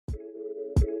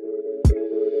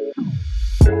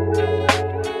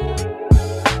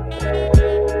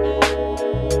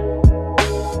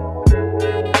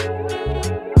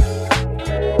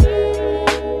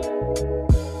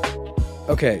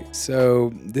Okay,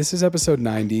 so this is episode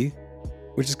 90,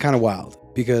 which is kind of wild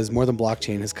because More Than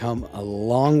Blockchain has come a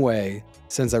long way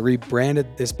since I rebranded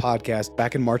this podcast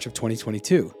back in March of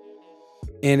 2022.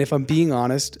 And if I'm being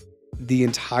honest, the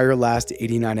entire last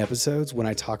 89 episodes, when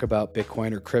I talk about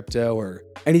Bitcoin or crypto or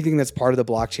anything that's part of the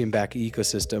blockchain backed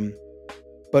ecosystem,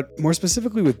 but more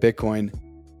specifically with Bitcoin,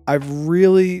 I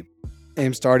really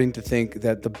am starting to think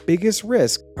that the biggest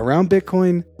risk around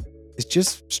Bitcoin is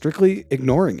just strictly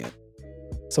ignoring it.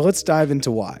 So let's dive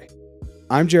into why.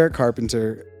 I'm Jarrett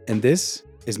Carpenter, and this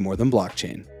is More Than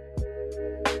Blockchain.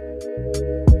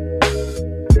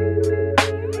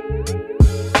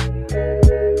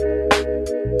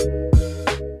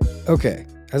 Okay,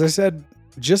 as I said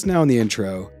just now in the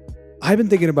intro, I've been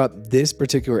thinking about this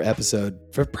particular episode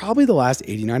for probably the last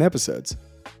 89 episodes.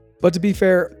 But to be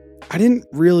fair, I didn't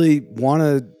really want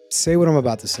to say what I'm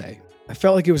about to say. I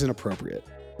felt like it was inappropriate.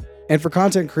 And for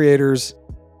content creators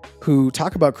who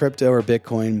talk about crypto or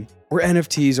Bitcoin or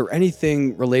NFTs or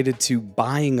anything related to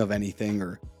buying of anything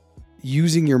or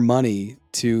using your money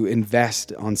to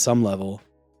invest on some level,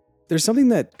 there's something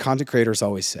that content creators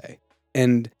always say.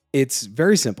 And it's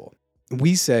very simple.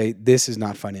 We say this is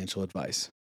not financial advice.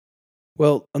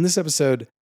 Well, on this episode,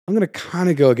 I'm going to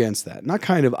kind of go against that. Not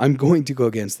kind of, I'm going to go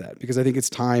against that because I think it's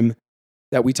time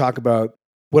that we talk about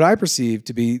what I perceive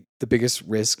to be the biggest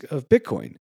risk of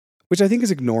Bitcoin, which I think is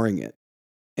ignoring it.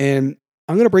 And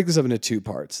I'm going to break this up into two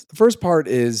parts. The first part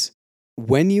is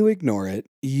when you ignore it,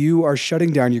 you are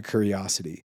shutting down your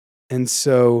curiosity. And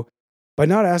so by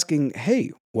not asking,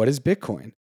 hey, what is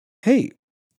Bitcoin? Hey,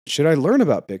 should I learn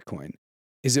about Bitcoin?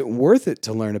 Is it worth it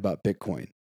to learn about Bitcoin?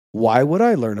 Why would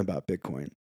I learn about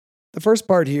Bitcoin? The first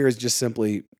part here is just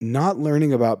simply not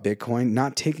learning about Bitcoin,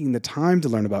 not taking the time to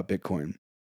learn about Bitcoin.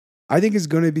 I think is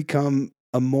going to become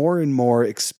a more and more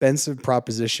expensive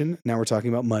proposition. Now we're talking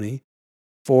about money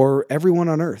for everyone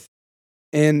on earth.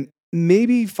 And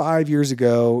maybe 5 years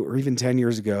ago or even 10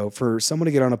 years ago, for someone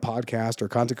to get on a podcast or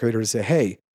content creator to say,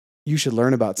 hey, you should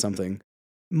learn about something,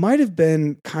 might have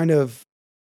been kind of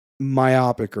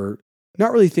myopic or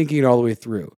not really thinking it all the way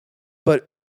through. But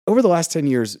over the last 10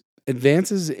 years,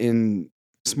 advances in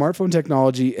smartphone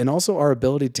technology and also our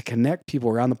ability to connect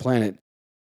people around the planet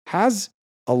has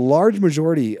a large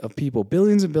majority of people,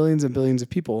 billions and billions and billions of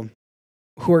people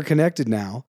who are connected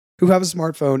now, who have a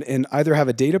smartphone and either have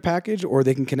a data package or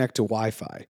they can connect to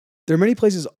Wi-Fi. There are many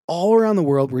places all around the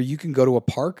world where you can go to a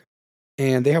park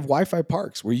and they have Wi-Fi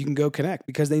parks where you can go connect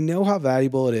because they know how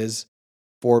valuable it is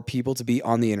for people to be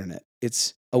on the internet.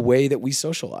 It's a way that we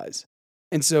socialize.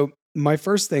 And so my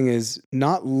first thing is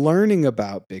not learning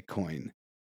about Bitcoin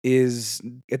is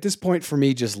at this point for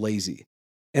me just lazy.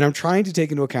 And I'm trying to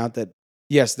take into account that,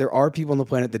 yes, there are people on the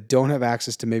planet that don't have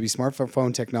access to maybe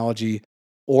smartphone technology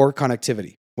or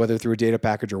connectivity, whether through a data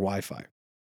package or Wi-Fi.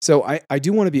 So I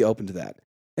do want to be open to that.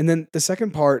 And then the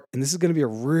second part, and this is going to be a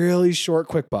really short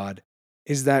QuickPod,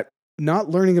 is that not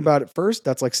learning about it first,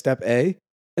 that's like step A.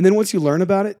 And then once you learn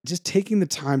about it, just taking the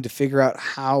time to figure out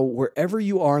how, wherever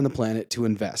you are on the planet, to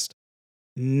invest.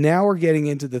 Now we're getting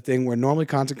into the thing where normally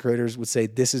content creators would say,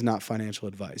 this is not financial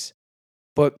advice.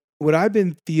 But what I've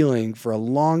been feeling for a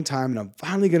long time, and I'm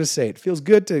finally going to say it, feels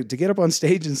good to get up on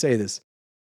stage and say this.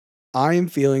 I am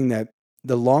feeling that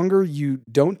the longer you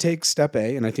don't take step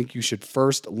A, and I think you should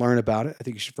first learn about it. I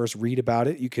think you should first read about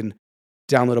it. You can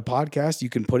download a podcast. You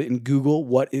can put it in Google,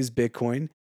 what is Bitcoin?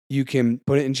 You can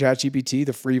put it in ChatGPT,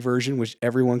 the free version, which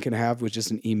everyone can have with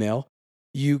just an email.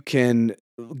 You can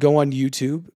go on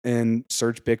YouTube and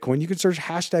search Bitcoin. You can search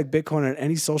hashtag Bitcoin on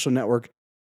any social network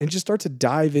and just start to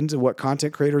dive into what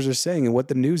content creators are saying and what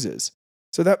the news is.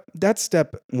 So that's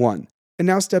step one. And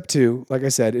now step two, like I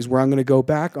said, is where I'm going to go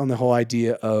back on the whole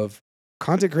idea of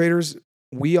content creators.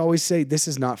 We always say this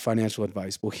is not financial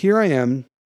advice. Well, here I am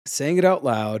saying it out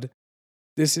loud.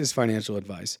 This is financial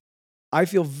advice. I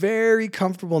feel very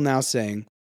comfortable now saying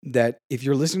that if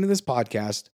you're listening to this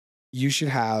podcast, you should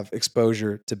have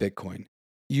exposure to Bitcoin.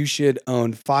 You should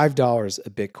own $5 a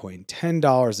Bitcoin,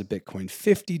 $10 a Bitcoin,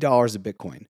 $50 a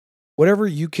Bitcoin, whatever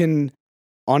you can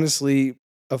honestly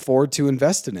afford to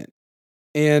invest in it.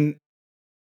 And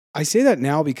I say that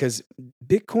now because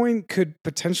Bitcoin could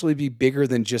potentially be bigger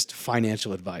than just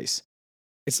financial advice.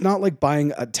 It's not like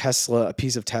buying a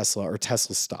piece of Tesla or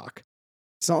Tesla stock.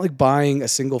 It's not like buying a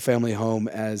single family home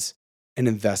as an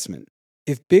investment.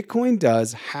 If Bitcoin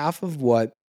does half of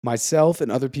what myself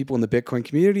and other people in the Bitcoin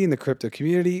community and the crypto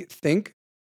community think,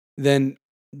 then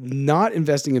not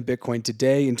investing in Bitcoin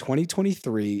today in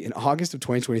 2023, in August of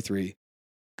 2023,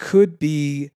 could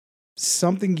be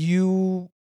something you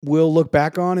will look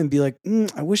back on and be like,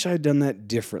 I wish I had done that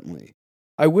differently.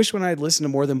 I wish when I had listened to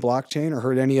More Than Blockchain or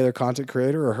heard any other content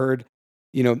creator or heard,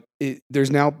 there's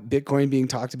now Bitcoin being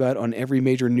talked about on every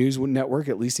major news network,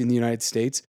 at least in the United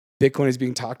States. Bitcoin is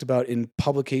being talked about in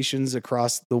publications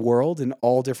across the world in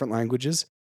all different languages.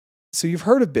 So you've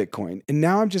heard of Bitcoin. And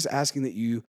now I'm just asking that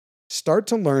you start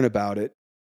to learn about it.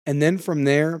 And then from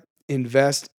there,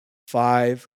 invest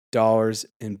 $5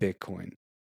 in Bitcoin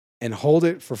and hold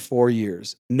it for 4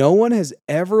 years. No one has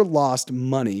ever lost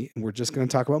money. And we're just going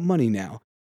to talk about money now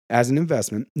as an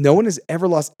investment. No one has ever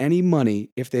lost any money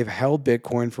if they've held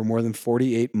Bitcoin for more than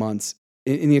 48 months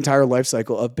in the entire life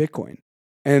cycle of Bitcoin.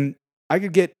 And I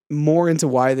could get more into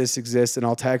why this exists, and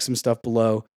I'll tag some stuff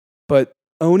below. But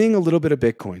owning a little bit of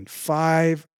Bitcoin,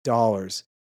 $5,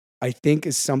 I think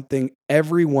is something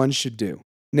everyone should do.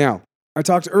 Now, I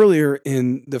talked earlier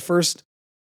in the first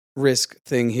risk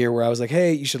thing here where I was like,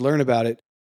 hey, you should learn about it.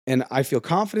 And I feel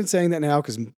confident saying that now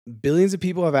because billions of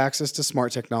people have access to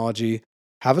smart technology,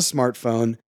 have a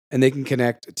smartphone, and they can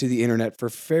connect to the internet for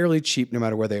fairly cheap no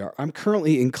matter where they are. I'm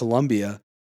currently in Colombia,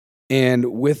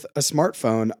 and with a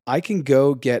smartphone, I can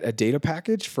go get a data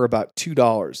package for about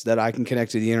 $2 that I can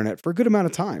connect to the internet for a good amount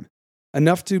of time,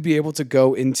 enough to be able to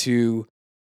go into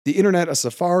the internet, a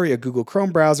Safari, a Google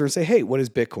Chrome browser, and say, hey, what is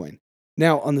Bitcoin?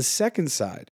 Now, on the second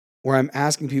side, where I'm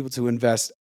asking people to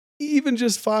invest even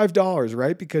just $5,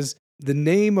 right? Because the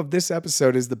name of this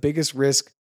episode is the biggest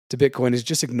risk to Bitcoin is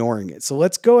just ignoring it. So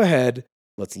let's go ahead,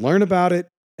 let's learn about it,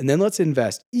 and then let's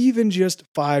invest even just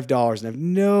 $5. And I have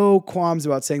no qualms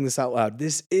about saying this out loud.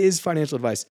 This is financial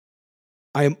advice.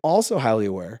 I am also highly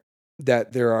aware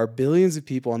that there are billions of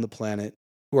people on the planet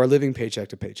who are living paycheck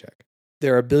to paycheck.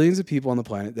 There are billions of people on the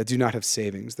planet that do not have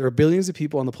savings. There are billions of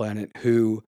people on the planet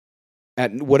who,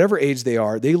 at whatever age they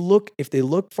are, if they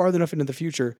look far enough into the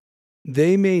future,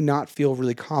 they may not feel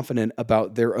really confident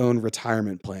about their own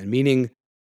retirement plan, meaning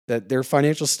that their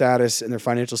financial status and their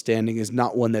financial standing is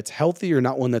not one that's healthy or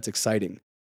not one that's exciting.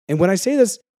 And when I say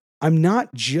this, I'm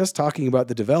not just talking about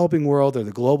the developing world or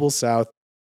the global south,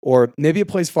 or maybe a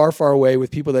place far, far away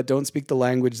with people that don't speak the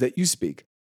language that you speak.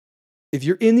 If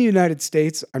you're in the United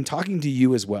States, I'm talking to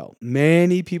you as well.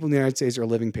 Many people in the United States are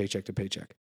living paycheck to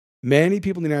paycheck. Many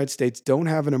people in the United States don't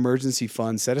have an emergency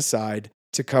fund set aside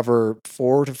to cover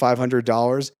 $400 to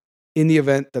 $500 in the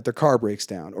event that their car breaks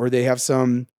down, or they have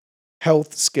some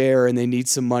health scare and they need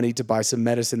some money to buy some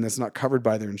medicine that's not covered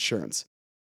by their insurance.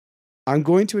 I'm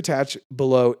going to attach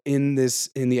below in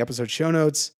the episode show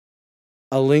notes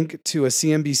a link to a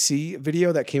CNBC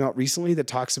video that came out recently that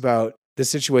talks about the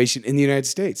situation in the United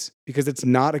States because it's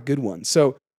not a good one.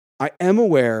 So I am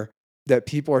aware that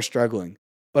people are struggling,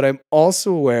 but I'm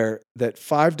also aware that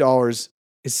 $5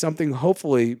 is something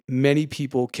hopefully many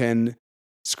people can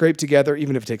scrape together,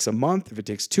 even if it takes a month, if it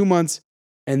takes 2 months,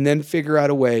 and then figure out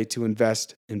a way to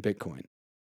invest in Bitcoin.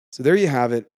 So there you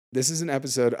have it. This is an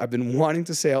episode I've been wanting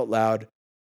to say out loud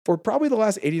for probably the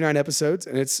last 89 episodes,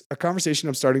 and it's a conversation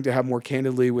I'm starting to have more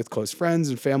candidly with close friends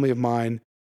and family of mine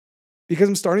because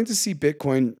I'm starting to see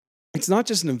Bitcoin, it's not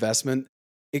just an investment.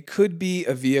 It could be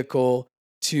a vehicle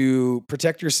to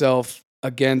protect yourself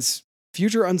against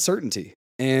future uncertainty.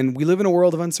 And we live in a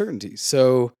world of uncertainty.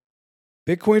 So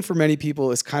Bitcoin for many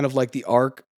people is kind of like the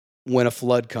ark when a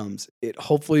flood comes. It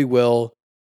hopefully will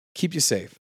keep you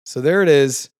safe. So there it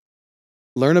is.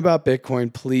 Learn about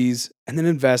Bitcoin, please, and then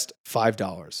invest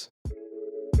 $5.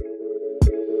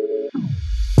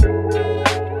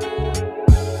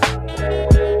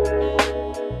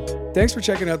 Thanks for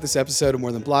checking out this episode of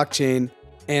More Than Blockchain.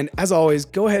 And as always,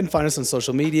 go ahead and find us on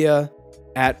social media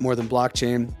at More Than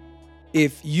Blockchain.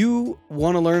 If you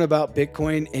want to learn about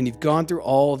Bitcoin and you've gone through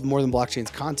all of More Than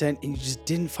Blockchain's content and you just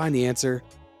didn't find the answer,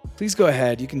 please go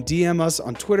ahead. You can DM us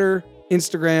on Twitter,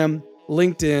 Instagram,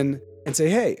 LinkedIn, and say,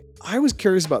 hey, I was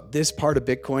curious about this part of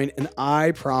Bitcoin and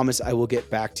I promise I will get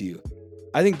back to you.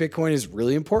 I think Bitcoin is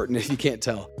really important if you can't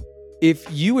tell. If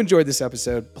you enjoyed this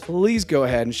episode, please go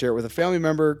ahead and share it with a family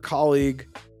member, colleague,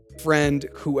 friend,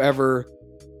 whoever.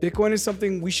 Bitcoin is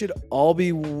something we should all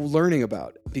be learning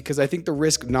about because I think the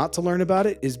risk not to learn about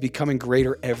it is becoming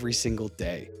greater every single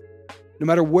day. No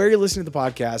matter where you're listening to the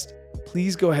podcast,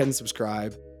 please go ahead and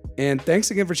subscribe. And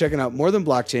thanks again for checking out More Than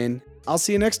Blockchain. I'll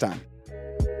see you next time.